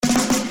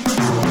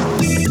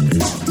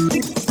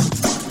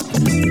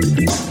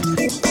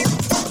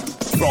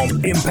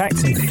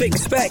impact and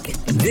fix spec?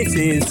 This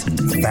is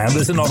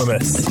Founders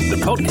Anonymous, the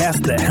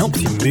podcast that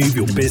helps you move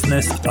your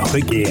business up a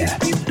gear.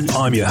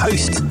 I'm your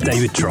host,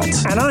 David Trott.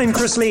 And I'm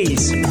Chris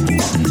Lees.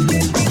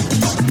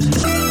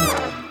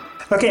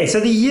 Okay,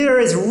 so the year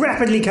is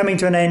rapidly coming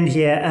to an end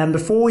here, and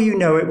before you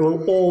know it,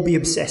 we'll all be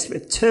obsessed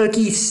with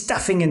turkey,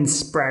 stuffing, and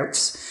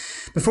sprouts.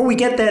 Before we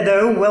get there,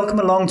 though, welcome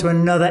along to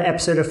another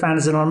episode of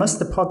Founders Anonymous,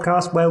 the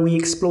podcast where we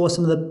explore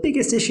some of the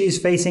biggest issues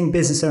facing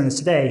business owners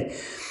today.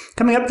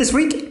 Coming up this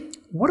week,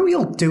 what are we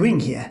all doing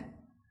here?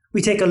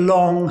 We take a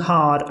long,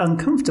 hard,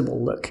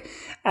 uncomfortable look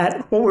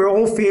at what we're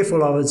all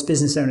fearful of as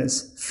business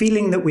owners,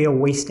 feeling that we are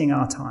wasting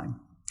our time.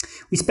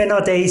 We spend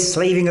our days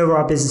slaving over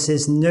our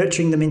businesses,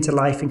 nurturing them into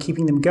life and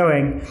keeping them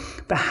going.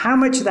 But how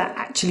much of that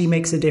actually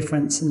makes a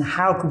difference, and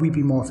how could we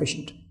be more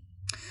efficient?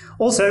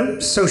 Also,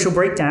 social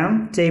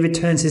breakdown. David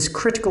turns his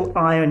critical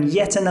eye on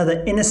yet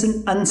another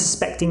innocent,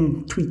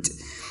 unsuspecting tweet,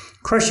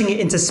 crushing it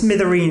into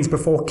smithereens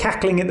before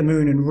cackling at the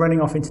moon and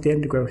running off into the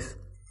undergrowth.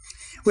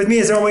 With me,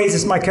 as always,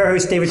 is my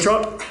co-host, David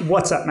Trott.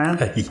 What's up,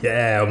 man?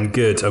 Yeah, I'm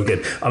good.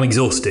 I'm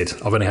exhausted.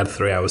 I've only had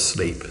 3 hours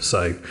sleep,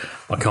 so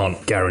I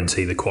can't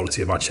guarantee the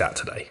quality of my chat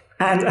today.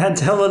 And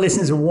tell the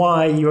listeners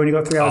why you only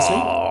got 3 hours sleep.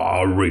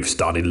 Our roof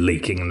started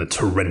leaking in the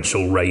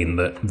torrential rain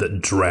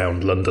that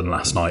drowned London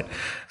last night.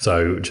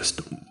 So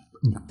just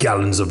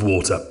gallons of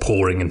water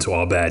pouring into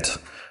our bed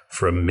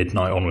from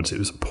midnight onwards. It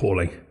was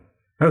appalling.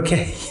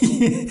 Okay.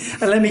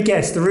 And let me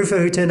guess, the roofer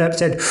who turned up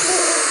said,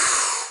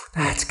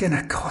 that's going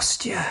to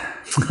cost you.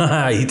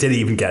 He didn't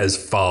even get as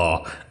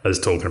far as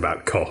talking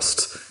about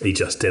costs. He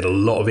just did a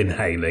lot of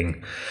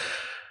inhaling.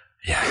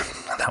 Yeah,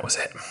 and that was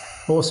it.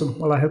 Awesome.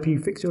 Well, I hope you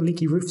fix your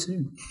leaky roof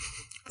soon.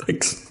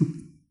 Thanks.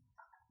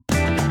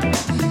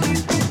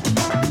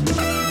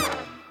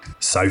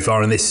 So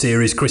far in this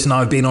series, Chris and I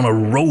have been on a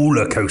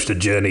roller coaster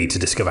journey to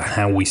discover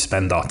how we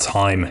spend our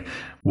time.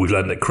 We've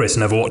learned that Chris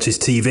never watches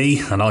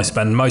TV, and I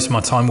spend most of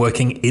my time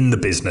working in the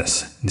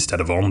business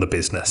instead of on the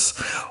business.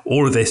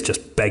 All of this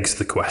just begs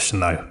the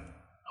question, though,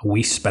 are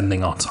we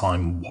spending our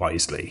time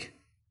wisely?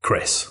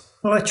 Chris?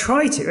 Well, I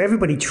try to.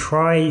 Everybody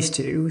tries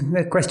to.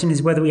 The question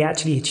is whether we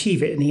actually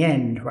achieve it in the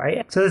end,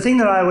 right? So the thing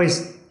that I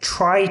always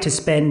try to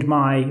spend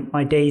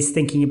my days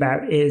thinking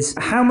about is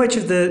how much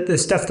of the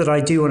stuff that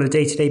I do on a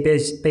day-to-day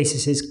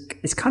basis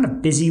is kind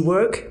of busy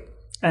work,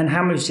 and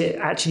how much it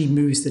actually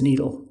moves the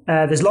needle.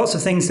 There's lots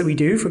of things that we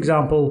do, for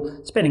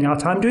example, spending our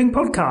time doing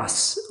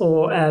podcasts,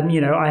 or,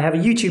 I have a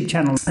YouTube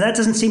channel, and that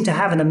doesn't seem to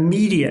have an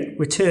immediate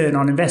return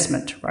on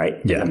investment,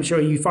 right? Yeah. I'm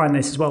sure you find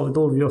this as well with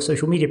all of your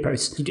social media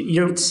posts. You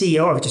don't see,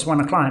 I've just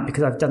won a client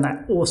because I've done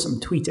that awesome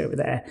tweet over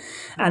there.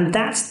 And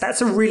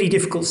that's a really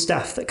difficult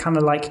stuff that kind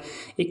of like,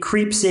 it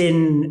creeps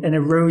in and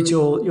erodes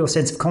your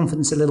sense of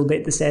confidence a little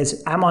bit that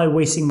says, am I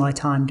wasting my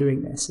time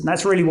doing this? And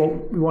that's really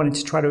what we wanted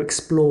to try to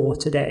explore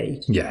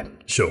today. Yeah,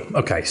 sure.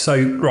 Okay, so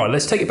right,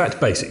 let's take it back to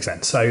basics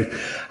then. So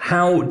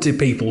how do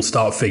people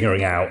start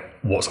figuring out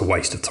what's a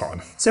waste of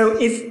time? So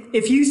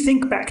if you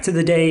think back to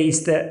the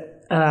days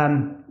that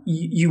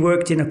you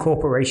worked in a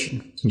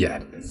corporation,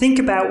 yeah, think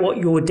about what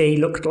your day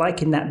looked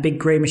like in that big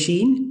grey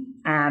machine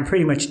and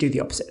pretty much do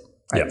the opposite.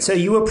 Right? Yeah. So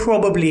you were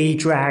probably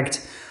dragged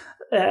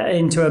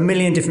into a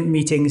million different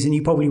meetings, and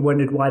you probably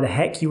wondered why the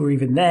heck you were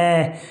even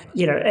there.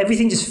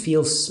 Everything just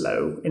feels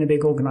slow in a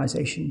big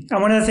organization. And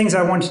one of the things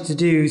I wanted to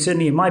do,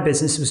 certainly in my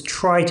business, was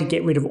try to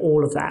get rid of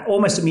all of that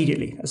almost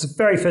immediately. That's the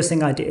very first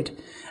thing I did.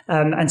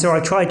 And so I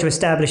tried to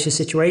establish a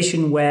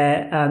situation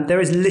where there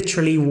is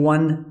literally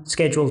one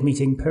scheduled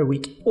meeting per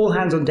week. All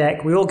hands on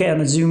deck. We all get on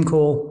a Zoom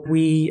call.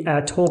 We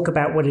talk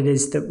about what it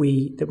is that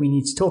we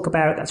need to talk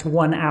about. That's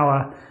 1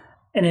 hour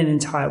in an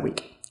entire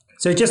week.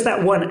 So just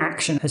that one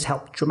action has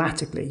helped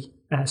dramatically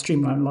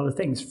streamline a lot of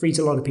things, frees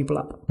a lot of people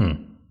up.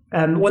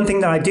 One thing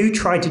that I do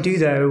try to do,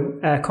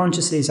 though,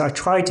 consciously, is I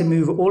try to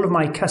move all of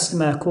my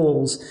customer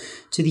calls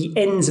to the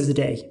ends of the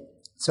day.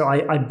 So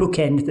I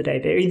bookend the day.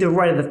 They're either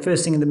right at the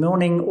first thing in the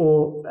morning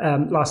or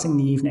last thing in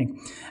the evening.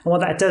 And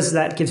what that does is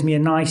that gives me a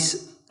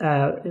nice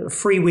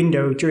free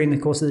window during the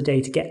course of the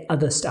day to get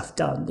other stuff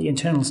done, the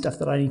internal stuff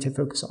that I need to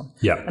focus on.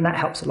 Yeah. And that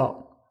helps a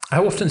lot.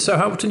 How often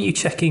are you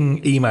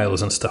checking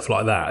emails and stuff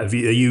like that? Do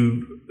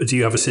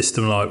you have a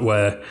system like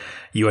where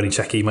you only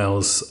check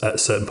emails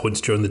at certain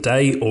points during the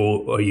day,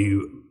 or are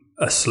you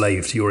a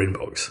slave to your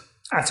inbox?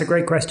 That's a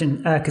great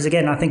question, because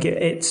again, I think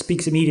it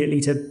speaks immediately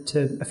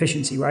to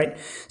efficiency, right?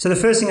 So the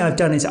first thing I've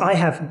done is I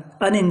have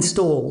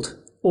uninstalled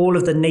all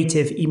of the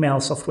native email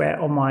software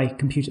on my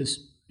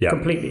computers. Yeah.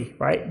 Completely,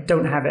 right?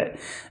 Don't have it.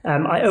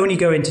 I only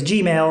go into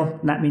Gmail,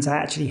 and that means I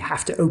actually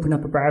have to open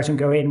up a browser and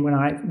go in when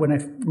I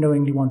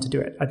knowingly want to do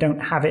it. I don't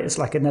have it as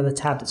like another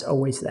tab that's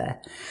always there.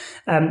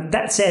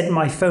 That said,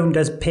 my phone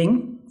does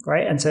ping,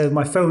 right? And so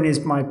my phone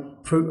is my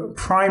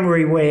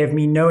primary way of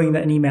me knowing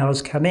that an email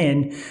has come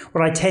in.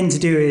 What I tend to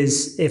do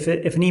is if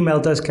an email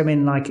does come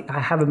in, like I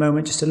have a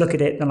moment just to look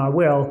at it, then I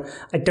will.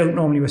 I don't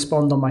normally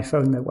respond on my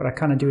phone though. What I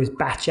kind of do is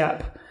batch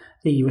up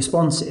the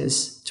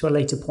responses to a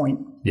later point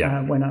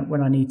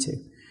when I need to.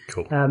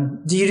 Cool.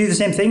 Do you do the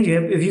same thing?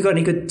 Have you got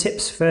any good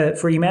tips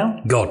for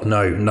email? God,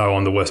 no,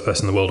 I'm the worst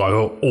person in the world. I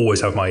always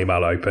have my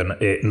email open.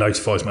 It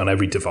notifies me on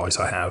every device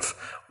I have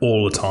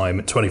all the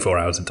time, 24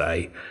 hours a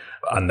day.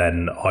 And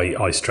then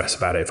I stress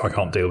about it if I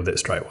can't deal with it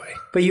straight away.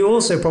 But you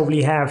also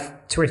probably have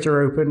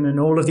Twitter open and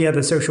all of the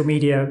other social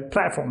media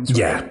platforms, right?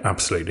 Yeah,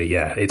 absolutely.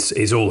 Yeah,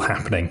 it's all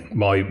happening.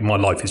 My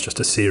life is just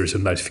a series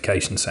of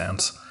notification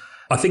sounds.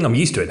 I think I'm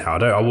used to it now.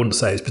 I wouldn't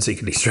say it's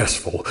particularly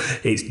stressful.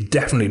 It's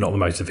definitely not the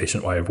most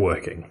efficient way of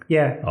working.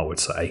 Yeah, I would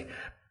say.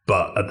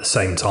 But at the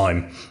same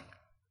time,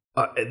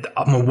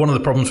 one of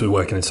the problems with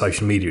working in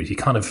social media is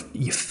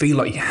you feel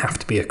like you have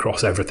to be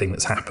across everything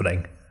that's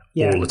happening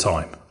all the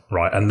time,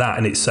 right? And that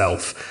in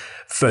itself,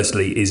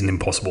 firstly, is an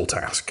impossible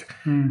task.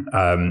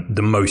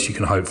 The most you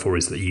can hope for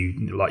is that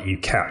you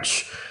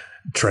catch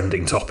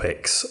trending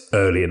topics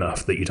early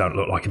enough that you don't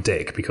look like a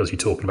dick because you're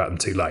talking about them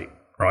too late.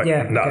 Right.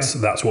 Yeah,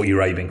 that's what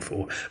you're aiming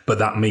for. But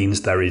that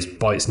means there is,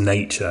 by its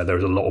nature, there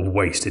is a lot of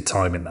wasted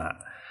time in that.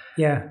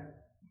 Yeah.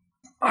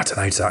 I don't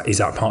know. Is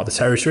that part of the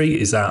territory?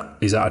 Is that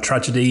a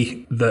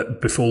tragedy that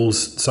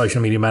befalls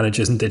social media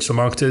managers and digital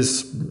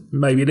marketers?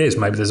 Maybe it is.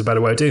 Maybe there's a better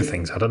way of doing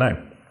things. I don't know.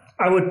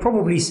 I would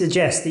probably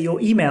suggest that your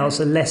emails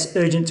are less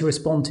urgent to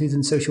respond to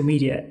than social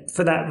media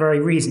for that very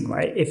reason,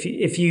 right?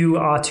 If you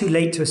are too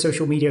late to a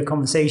social media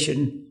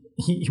conversation,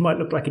 you might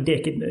look like a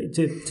dick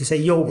to say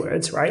your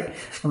words, right?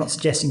 I'm not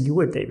suggesting you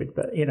would, David,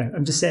 but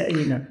I'm just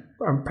saying,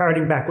 I'm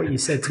parroting back what you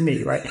said to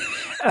me, right?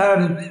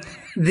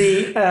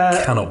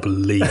 Cannot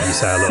believe you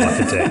say I look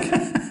like a dick.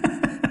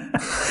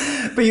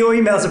 But your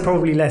emails are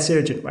probably less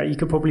urgent, right? You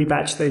could probably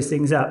batch those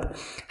things up.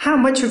 How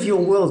much of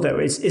your world, though,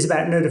 is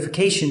about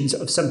notifications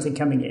of something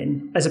coming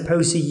in, as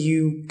opposed to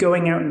you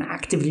going out and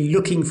actively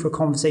looking for a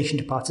conversation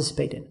to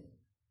participate in?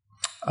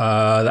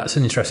 That's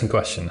an interesting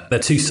question. They're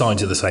two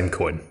sides of the same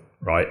coin.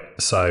 Right.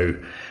 So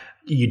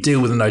you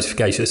deal with a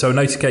notification. So a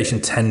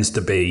notification tends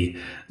to be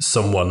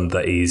someone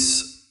that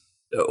is,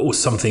 or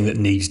something that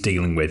needs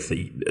dealing with,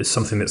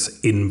 something that's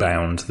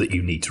inbound that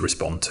you need to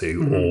respond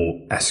to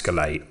or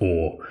escalate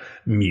or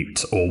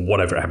mute or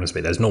whatever it happens to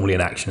be. There's normally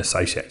an action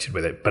associated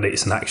with it, but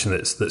it's an action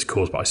that's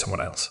caused by someone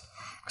else.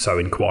 So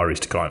inquiries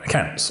to client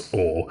accounts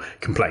or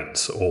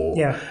complaints or,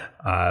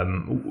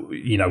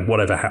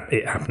 whatever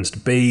it happens to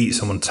be,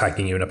 someone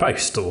tagging you in a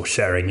post or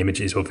sharing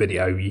images or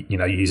video,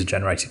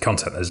 user-generated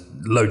content. There's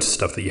loads of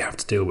stuff that you have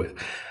to deal with.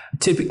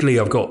 Typically,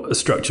 I've got a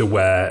structure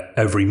where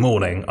every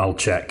morning I'll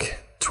check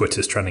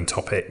Twitter's trending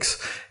topics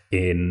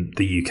in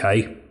the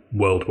UK,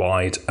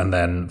 worldwide, and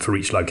then for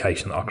each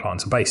location that our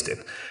clients are based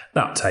in.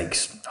 That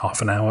takes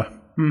half an hour,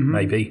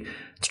 maybe,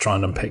 to try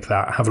and unpick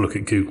that, have a look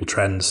at Google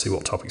Trends, see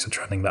what topics are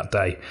trending that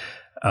day.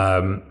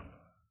 I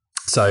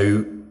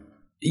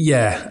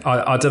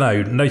don't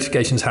know.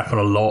 Notifications happen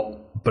a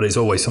lot, but it's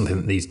always something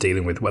that needs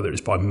dealing with, whether it's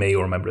by me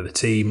or a member of the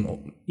team or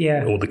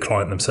the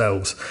client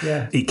themselves.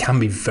 Yeah. It can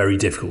be very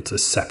difficult to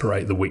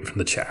separate the wheat from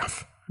the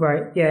chaff.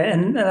 Right. Yeah.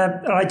 And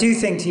I do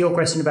think, to your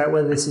question about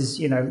whether this is,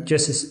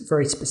 just as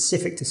very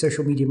specific to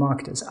social media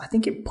marketers, I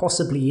think it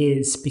possibly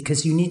is,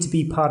 because you need to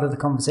be part of the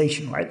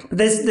conversation, right? But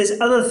there's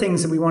other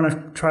things that we want to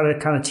try to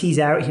kind of tease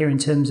out here in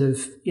terms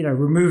of,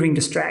 removing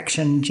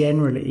distraction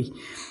generally.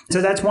 So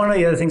that's one of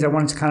the other things I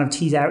wanted to kind of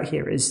tease out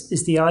here is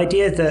the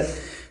idea that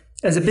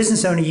as a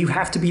business owner, you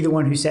have to be the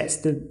one who sets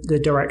the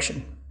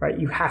direction, right?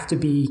 You have to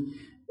be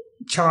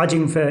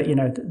charging for,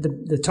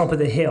 the top of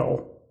the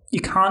hill. You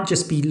can't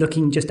just be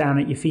looking just down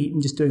at your feet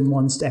and just doing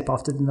one step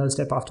after another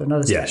step after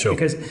another step. Yeah, sure.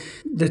 Because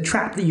the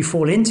trap that you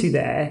fall into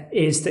there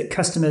is that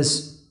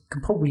customers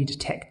can probably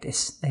detect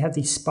this. They have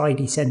these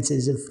spidey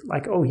senses of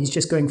like, oh, he's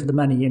just going for the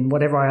money, and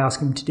whatever I ask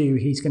him to do,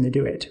 he's going to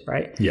do it,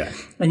 right? Yeah.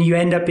 And you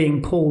end up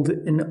being pulled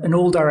in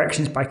all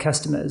directions by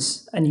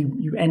customers, and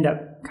you end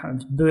up kind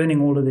of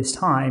burning all of this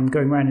time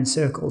going around in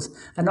circles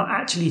and not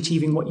actually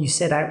achieving what you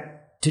set out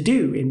to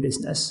do in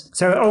business.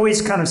 So always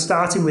kind of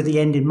starting with the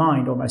end in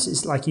mind almost.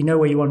 It's like you know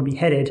where you want to be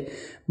headed.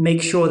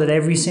 Make sure that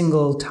every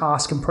single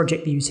task and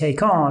project that you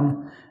take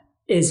on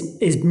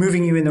is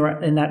moving you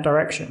in that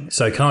direction.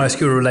 So can I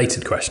ask you a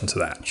related question to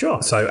that?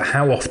 Sure. So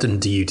how often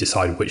do you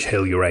decide which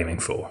hill you're aiming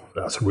for?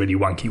 That's a really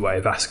wanky way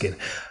of asking.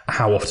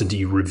 How often do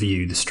you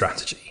review the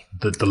strategy,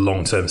 the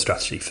long-term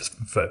strategy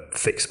for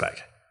fixed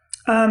spec?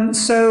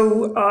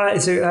 So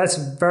that's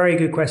a very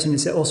good question.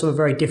 It's also a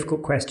very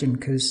difficult question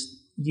because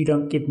you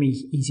don't give me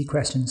easy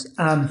questions.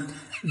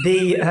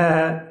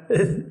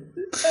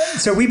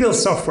 So we build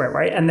software,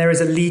 right? And there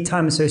is a lead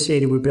time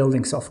associated with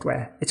building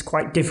software. It's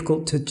quite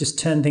difficult to just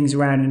turn things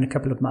around in a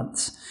couple of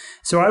months.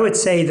 So I would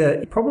say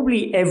that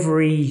probably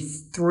every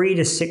 3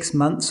 to 6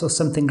 months or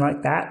something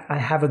like that, I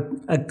have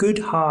a good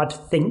hard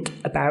think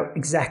about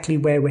exactly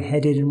where we're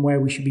headed and where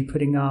we should be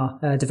putting our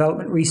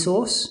development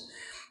resource.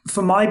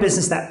 For my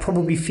business, that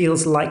probably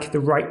feels like the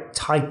right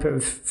type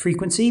of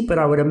frequency, but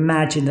I would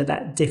imagine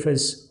that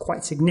differs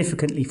quite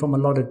significantly from a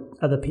lot of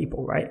other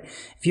people, right?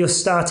 If you're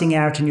starting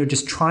out and you're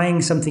just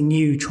trying something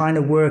new, trying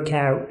to work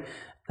out,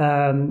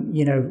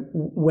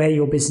 where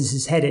your business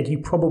is headed, you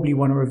probably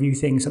want to review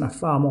things on a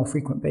far more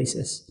frequent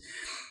basis.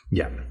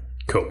 Yeah.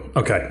 Cool.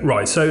 Okay.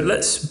 Right. So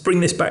let's bring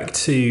this back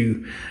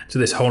to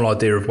this whole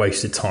idea of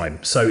wasted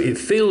time. So it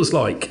feels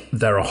like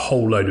there are a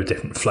whole load of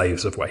different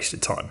flavors of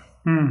wasted time.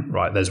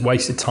 Right. There's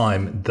wasted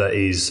time that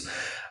is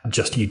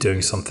just you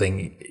doing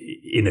something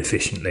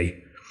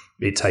inefficiently.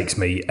 It takes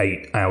me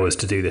 8 hours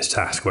to do this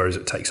task, whereas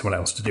it takes someone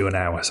else to do an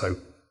hour. So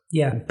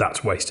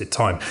that's wasted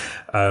time.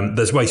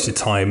 There's wasted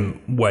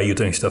time where you're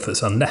doing stuff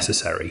that's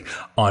unnecessary.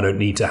 I don't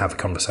need to have a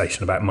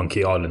conversation about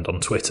Monkey Island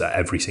on Twitter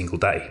every single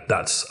day.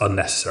 That's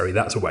unnecessary.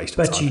 That's a waste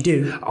of time. But you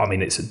do. I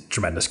mean, it's a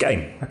tremendous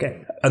game.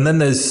 Okay. And then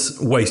there's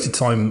wasted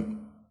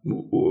time,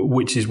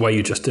 which is where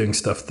you're just doing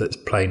stuff that's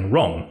plain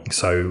wrong.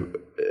 So,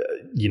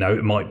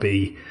 it might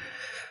be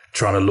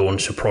trying to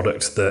launch a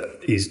product that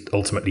is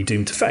ultimately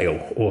doomed to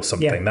fail or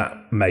something.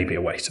 That may be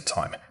a waste of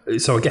time.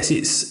 So I guess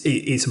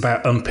it's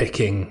about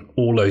unpicking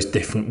all those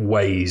different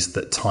ways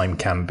that time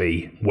can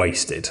be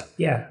wasted.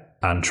 Yeah.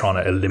 And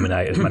trying to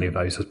eliminate as many of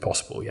those as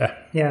possible. Yeah.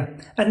 Yeah.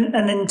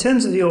 And in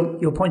terms of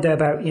your point there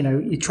about,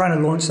 you're trying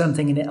to launch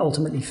something and it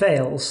ultimately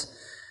fails.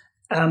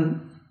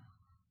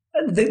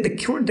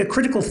 The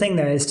critical thing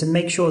there is to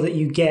make sure that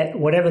you get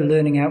whatever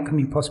learning outcome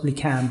you possibly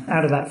can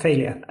out of that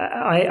failure.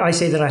 I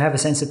say that I have a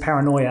sense of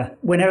paranoia.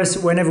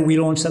 Whenever we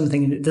launch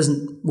something and it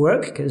doesn't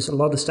work, because a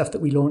lot of stuff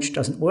that we launch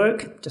doesn't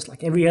work, just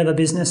like every other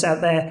business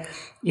out there,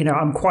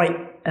 I'm quite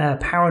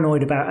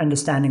paranoid about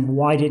understanding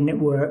why didn't it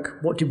work?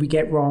 What did we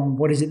get wrong?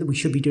 What is it that we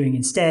should be doing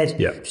instead?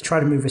 To try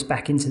to move us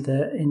back into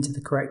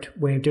the correct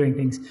way of doing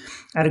things.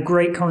 I had a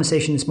great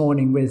conversation this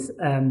morning with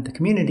the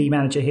community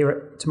manager here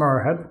at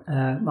Tomorrow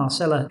Hub,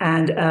 Marcella.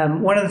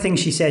 And one of the things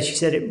she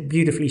said it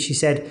beautifully. She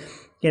said,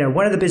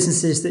 one of the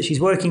businesses that she's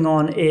working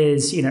on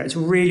is, it's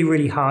really,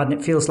 really hard and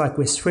it feels like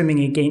we're swimming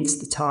against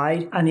the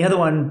tide. And the other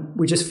one,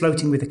 we're just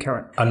floating with the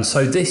current. And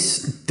so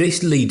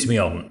this leads me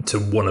on to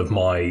one of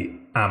my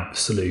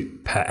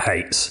absolute pet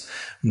hates,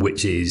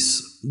 which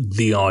is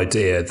the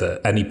idea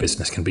that any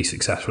business can be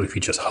successful if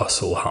you just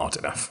hustle hard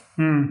enough.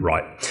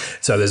 Right.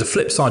 So there's a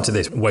flip side to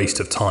this waste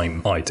of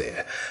time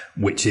idea,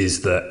 which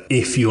is that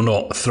if you're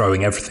not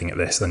throwing everything at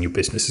this, then your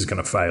business is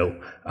going to fail.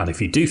 And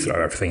if you do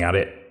throw everything at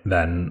it,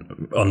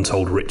 then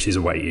untold riches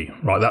await you.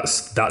 Right.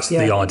 That's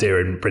the idea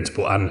in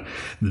principle. And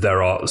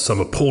there are some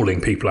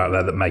appalling people out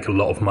there that make a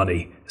lot of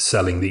money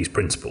selling these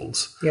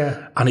principles.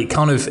 Yeah. And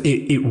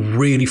it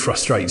really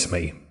frustrates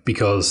me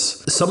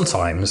because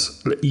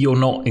sometimes you're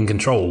not in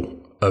control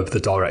of the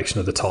direction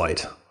of the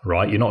tide,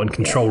 right? You're not in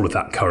control of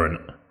that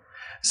current.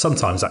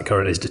 Sometimes that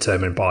current is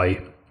determined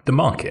by the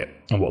market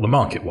and what the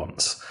market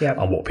wants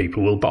and what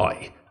people will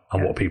buy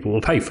and what people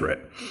will pay for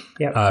it.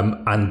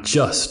 And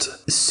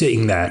just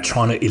sitting there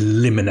trying to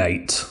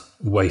eliminate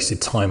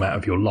wasted time out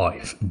of your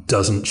life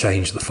doesn't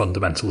change the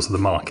fundamentals of the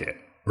market,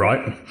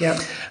 right? Yeah.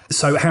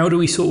 So how do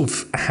we sort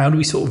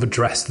of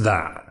address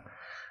that?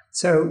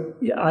 So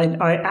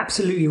I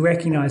absolutely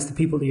recognize the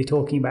people that you're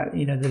talking about.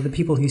 The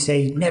people who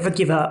say, never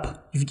give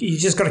up. You've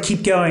just got to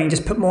keep going.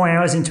 Just put more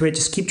hours into it.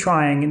 Just keep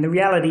trying. And the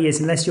reality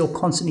is, unless you're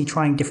constantly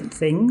trying different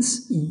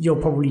things, you're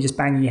probably just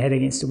banging your head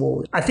against the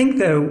wall. I think,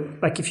 though,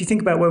 like if you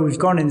think about where we've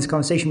gone in this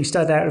conversation, we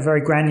started out at a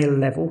very granular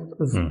level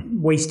of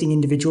wasting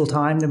individual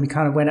time. Then we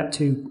kind of went up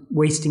to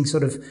wasting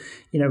sort of,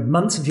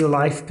 months of your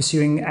life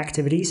pursuing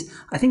activities.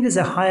 I think there's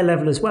a higher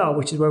level as well,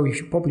 which is where we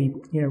should probably,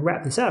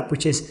 wrap this up,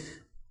 which is,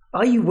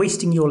 are you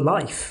wasting your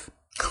life?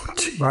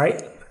 Right?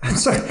 I'm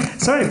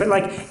sorry, but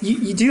like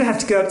you do have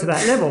to go up to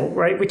that level,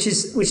 right? Which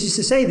is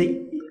to say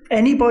that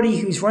anybody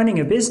who's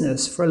running a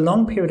business for a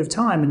long period of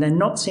time and they're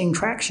not seeing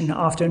traction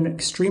after an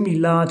extremely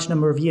large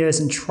number of years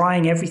and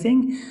trying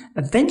everything,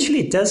 eventually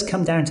it does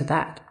come down to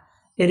that.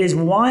 It is,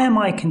 why am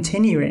I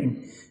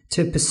continuing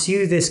to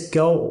pursue this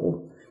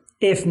goal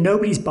if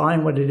nobody's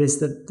buying what it is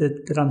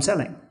that I'm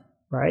selling,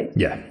 right?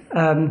 Yeah.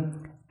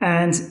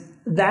 And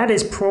that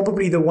is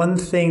probably the one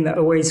thing that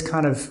always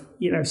kind of,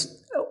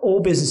 all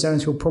business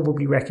owners will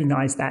probably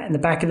recognize that. In the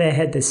back of their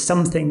head, there's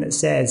something that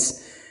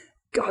says,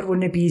 God,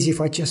 wouldn't it be easy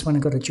if I just went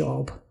and got a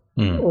job?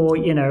 Or,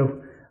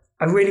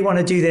 I really want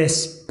to do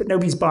this, but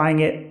nobody's buying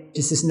it.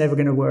 This is never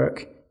going to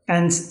work.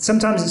 And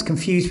sometimes it's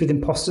confused with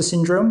imposter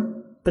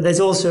syndrome, but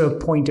there's also a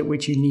point at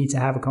which you need to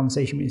have a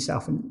conversation with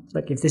yourself. And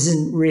like, if this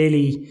isn't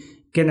really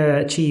going to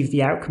achieve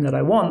the outcome that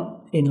I want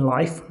in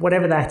life,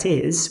 whatever that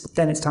is,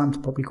 then it's time to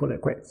probably call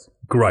it quits.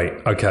 Great.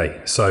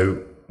 Okay.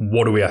 So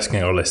what are we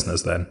asking our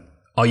listeners then?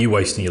 Are you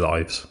wasting your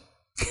lives?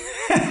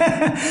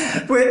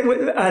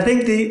 I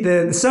think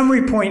the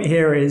summary point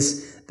here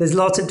is there's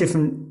lots of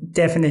different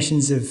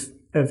definitions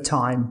of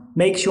time.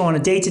 Make sure on a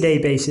day-to-day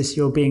basis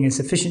you're being as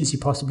efficient as you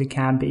possibly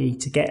can be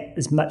to get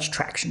as much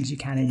traction as you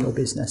can in your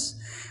business.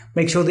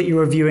 Make sure that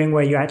you're reviewing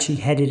where you're actually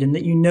headed and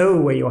that you know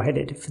where you're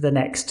headed for the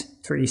next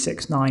 3,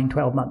 6, 9,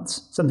 12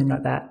 months, something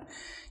like that.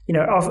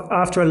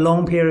 After a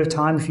long period of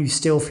time, if you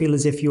still feel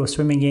as if you're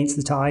swimming against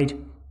the tide,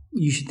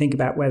 you should think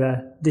about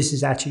whether this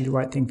is actually the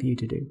right thing for you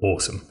to do.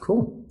 Awesome.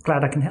 Cool.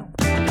 Glad I can help.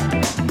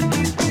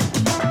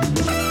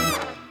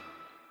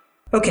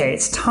 Okay,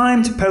 it's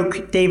time to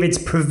poke David's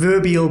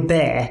proverbial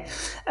bear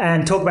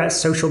and talk about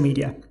social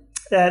media.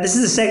 This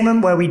is a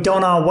segment where we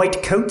don our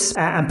white coats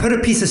and put a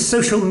piece of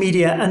social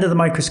media under the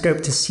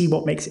microscope to see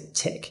what makes it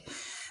tick.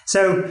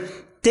 So,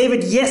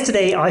 David,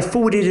 yesterday I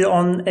forwarded it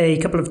on a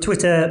couple of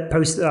Twitter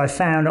posts that I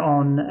found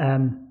on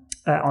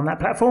that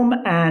platform,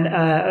 and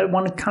I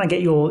want to kind of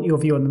get your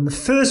view on them. The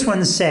first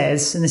one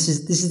says, and this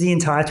is the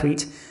entire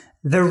tweet: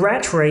 "The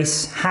rat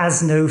race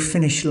has no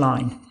finish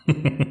line."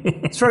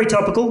 It's very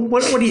topical.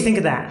 What do you think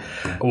of that?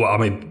 Well, I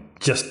mean,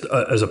 just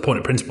as a point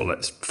of principle,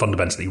 that's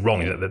fundamentally wrong.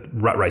 The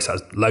rat race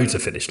has loads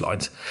of finish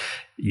lines.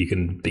 You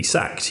can be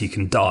sacked, you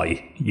can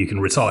die, you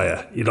can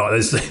retire.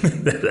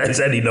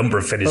 There's any number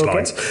of finish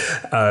lines.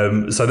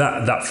 So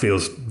that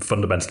feels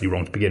fundamentally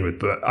wrong to begin with.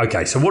 But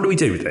okay, so what do we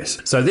do with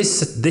this? So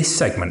this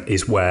segment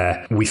is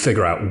where we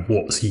figure out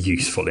what's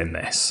useful in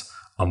this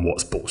and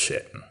what's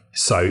bullshit.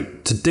 So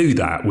to do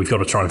that, we've got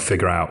to try and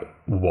figure out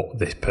what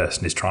this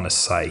person is trying to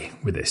say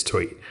with this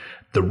tweet.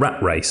 The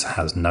rat race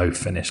has no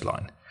finish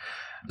line.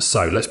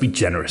 So let's be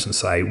generous and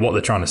say what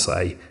they're trying to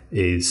say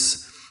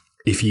is,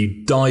 if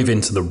you dive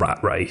into the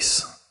rat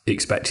race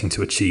expecting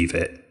to achieve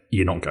it,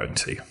 you're not going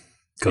to,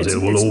 because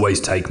it will always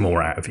take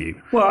more out of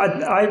you. Well,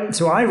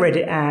 I read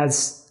it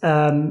as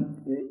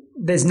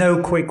there's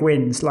no quick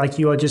wins. Like,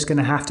 you are just going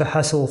to have to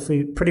hustle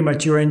for pretty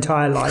much your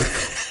entire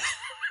life.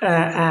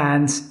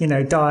 And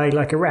die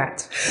like a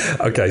rat.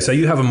 Okay, so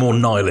you have a more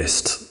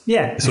nihilist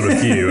sort of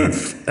view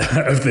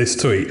of this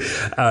tweet.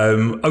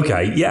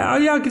 Okay,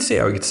 I could see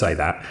how I could say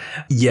that.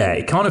 Yeah,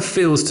 it kind of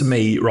feels to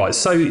me right.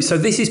 So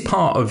this is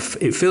part of.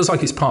 It feels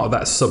like it's part of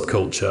that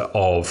subculture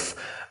of,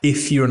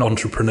 if you're an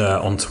entrepreneur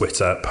on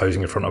Twitter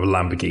posing in front of a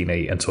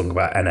Lamborghini and talking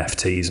about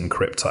NFTs and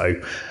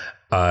crypto,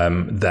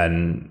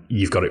 then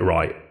you've got it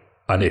right.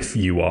 And if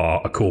you are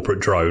a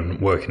corporate drone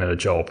working in a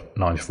job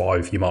 9 to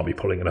 5, you might be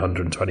pulling in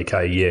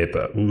 120k a year,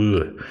 but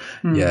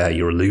yeah,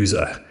 you're a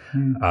loser.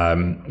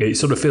 It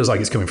sort of feels like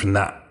it's coming from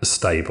that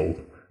stable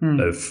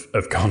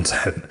of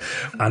content.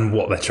 And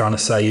what they're trying to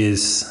say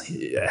is,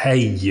 hey,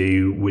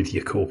 you with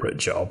your corporate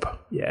job,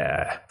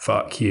 yeah,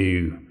 fuck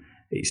you.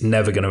 It's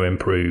never going to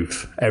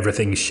improve.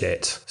 Everything's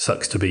shit.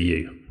 Sucks to be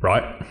you,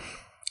 right?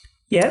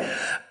 Yeah.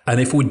 And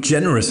if we're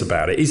generous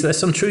about it, is there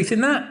some truth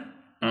in that?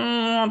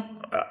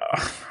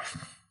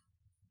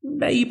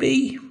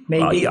 Maybe.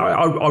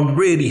 I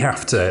really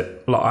have to.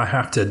 I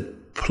have to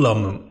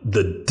plumb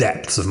the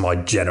depths of my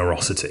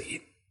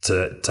generosity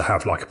to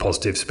have like a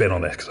positive spin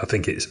on this, because I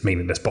think it's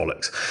meaningless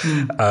bollocks.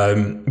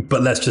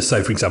 But let's just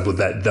say, for example,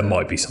 that there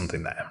might be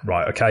something there,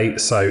 right? Okay,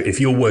 so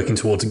if you're working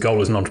towards a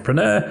goal as an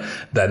entrepreneur,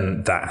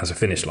 then that has a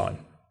finish line,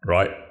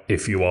 right?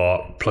 If you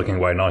are plugging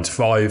away 9 to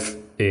 5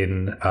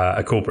 in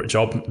a corporate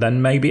job,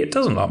 then maybe it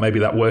doesn't. Like, maybe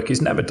that work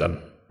is never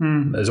done.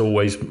 There's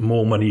always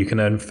more money you can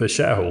earn for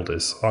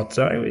shareholders. I don't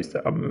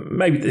know.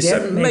 Maybe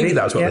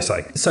that's what they're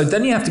saying. So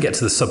then you have to get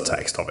to the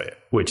subtext of it,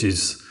 which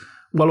is,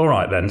 well, all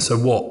right then. So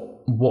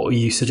what are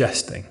you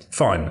suggesting?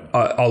 Fine,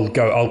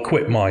 I'll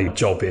quit my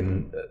job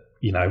in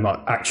my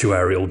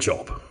actuarial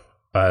job.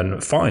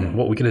 And fine,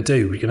 what are we going to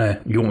do?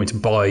 You want me to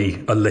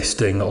buy a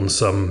listing on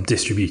some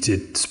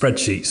distributed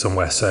spreadsheet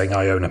somewhere saying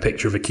I own a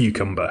picture of a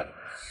cucumber,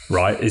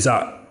 right? Is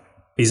that?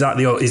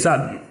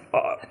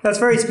 That's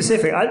very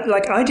specific.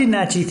 I didn't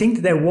actually think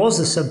that there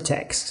was a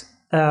subtext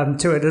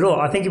to it at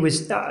all. I think it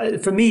was,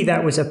 for me,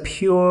 that was a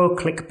pure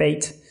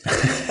clickbait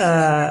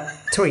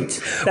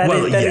tweet.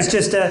 That is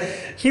just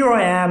here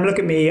I am, look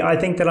at me, I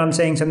think that I'm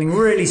saying something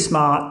really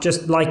smart,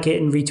 just like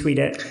it and retweet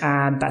it,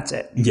 and that's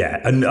it. Yeah,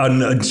 and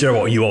do you know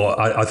what, you are,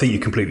 I think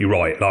you're completely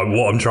right. Like,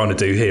 what I'm trying to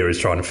do here is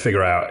trying to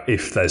figure out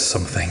if there's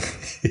something,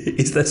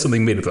 is there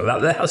something meaningful?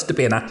 There has to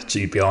be an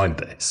attitude behind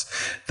this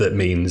that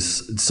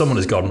means someone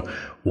has gone,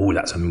 oh,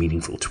 that's a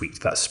meaningful tweet,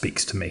 that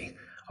speaks to me.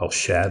 I'll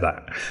share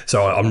that.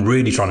 So I'm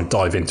really trying to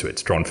dive into it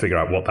to try and figure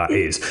out what that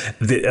is.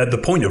 At the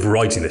point of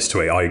writing this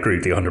tweet, I agree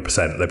with you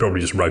 100%. They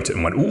probably just wrote it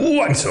and went, "Ooh,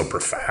 I'm so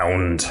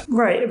profound."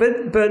 Right,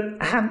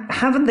 but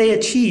haven't they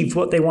achieved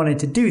what they wanted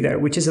to do, though?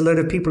 Which is, a lot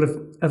of people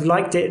have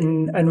liked it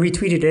and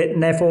retweeted it,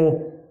 and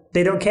therefore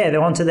they don't care.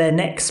 They're on to their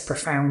next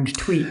profound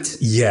tweet.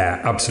 Yeah,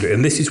 absolutely.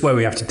 And this is where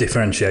we have to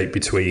differentiate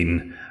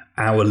between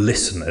our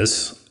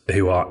listeners,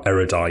 who are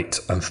erudite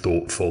and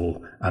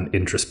thoughtful and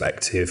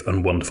introspective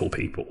and wonderful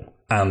people,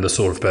 and the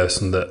sort of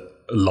person that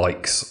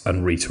likes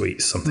and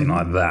retweets something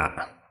like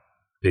that,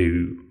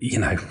 who,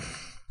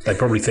 they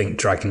probably think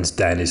Dragon's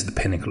Den is the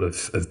pinnacle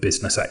of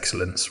business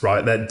excellence,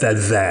 right? They're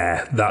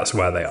there. That's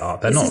where they are.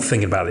 They're not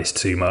thinking about this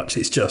too much.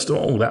 It's just,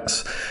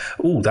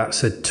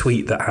 that's a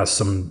tweet that has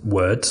some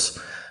words.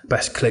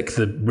 Best click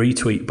the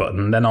retweet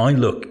button. Then I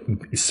look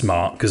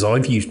smart because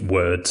I've used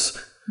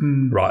words.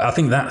 Right, I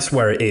think that's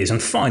where it is.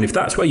 And fine, if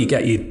that's where you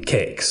get your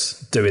kicks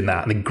doing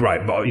that, then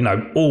great. But,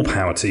 all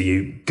power to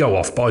you. Go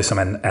off, buy some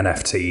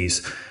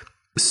NFTs,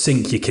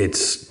 sink your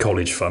kids'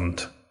 college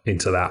fund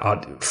into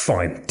that.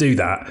 Fine, do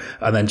that.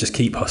 And then just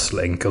keep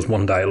hustling, because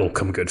one day it'll all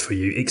come good for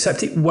you.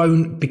 Except it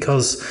won't,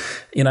 because,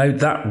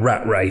 that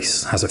rat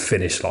race has a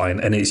finish line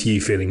and it's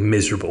you feeling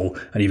miserable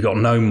and you've got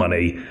no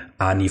money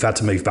and you've had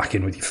to move back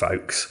in with your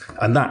folks.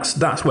 And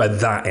that's where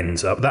that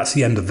ends up. That's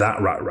the end of that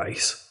rat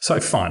race.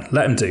 So fine,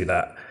 let them do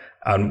that.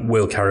 And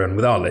we'll carry on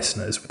with our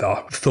listeners, with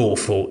our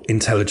thoughtful,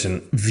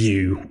 intelligent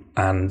view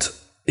and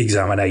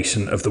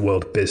examination of the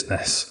world of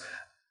business.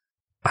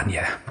 And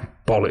yeah,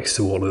 bollocks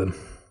to all of them.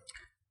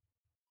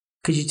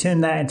 Could you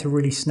turn that into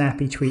really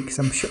snappy tweet? Because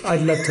I'm sure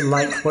I'd love to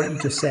like what you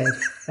just said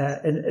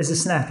as a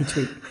snappy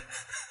tweet.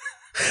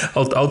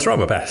 I'll try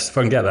my best if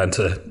I can get that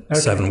into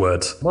 7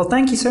 words. Well,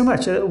 thank you so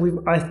much.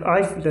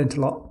 I've learned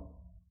a lot.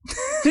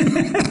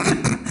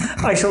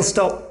 I shall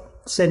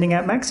stop sending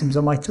out maxims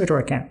on my Twitter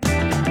account.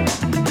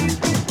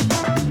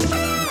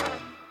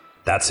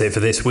 That's it for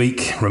this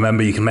week.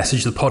 Remember, you can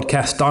message the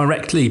podcast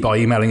directly by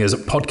emailing us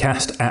at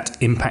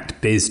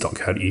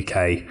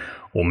podcast@impactbiz.co.uk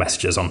or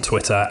message us on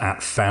Twitter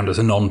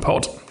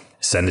 @foundersanonpod.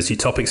 Send us your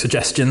topic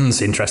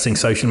suggestions, interesting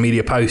social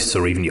media posts,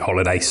 or even your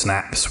holiday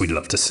snaps. We'd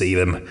love to see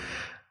them.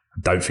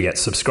 Don't forget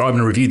to subscribe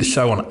and review the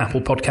show on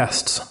Apple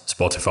Podcasts,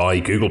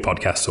 Spotify, Google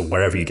Podcasts, or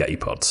wherever you get your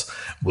pods.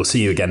 We'll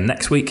see you again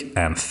next week,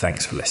 and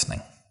thanks for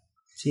listening.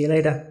 See you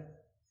later.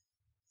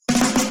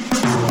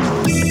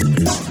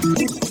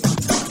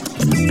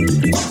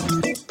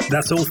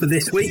 That's all for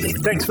this week.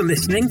 Thanks for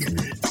listening.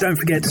 Don't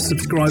forget to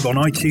subscribe on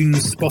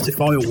iTunes,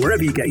 Spotify, or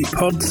wherever you get your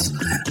pods.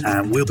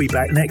 And we'll be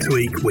back next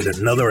week with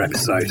another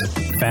episode.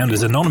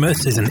 Founders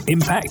Anonymous is an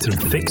Impact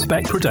and Fixed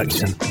Spec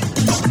production.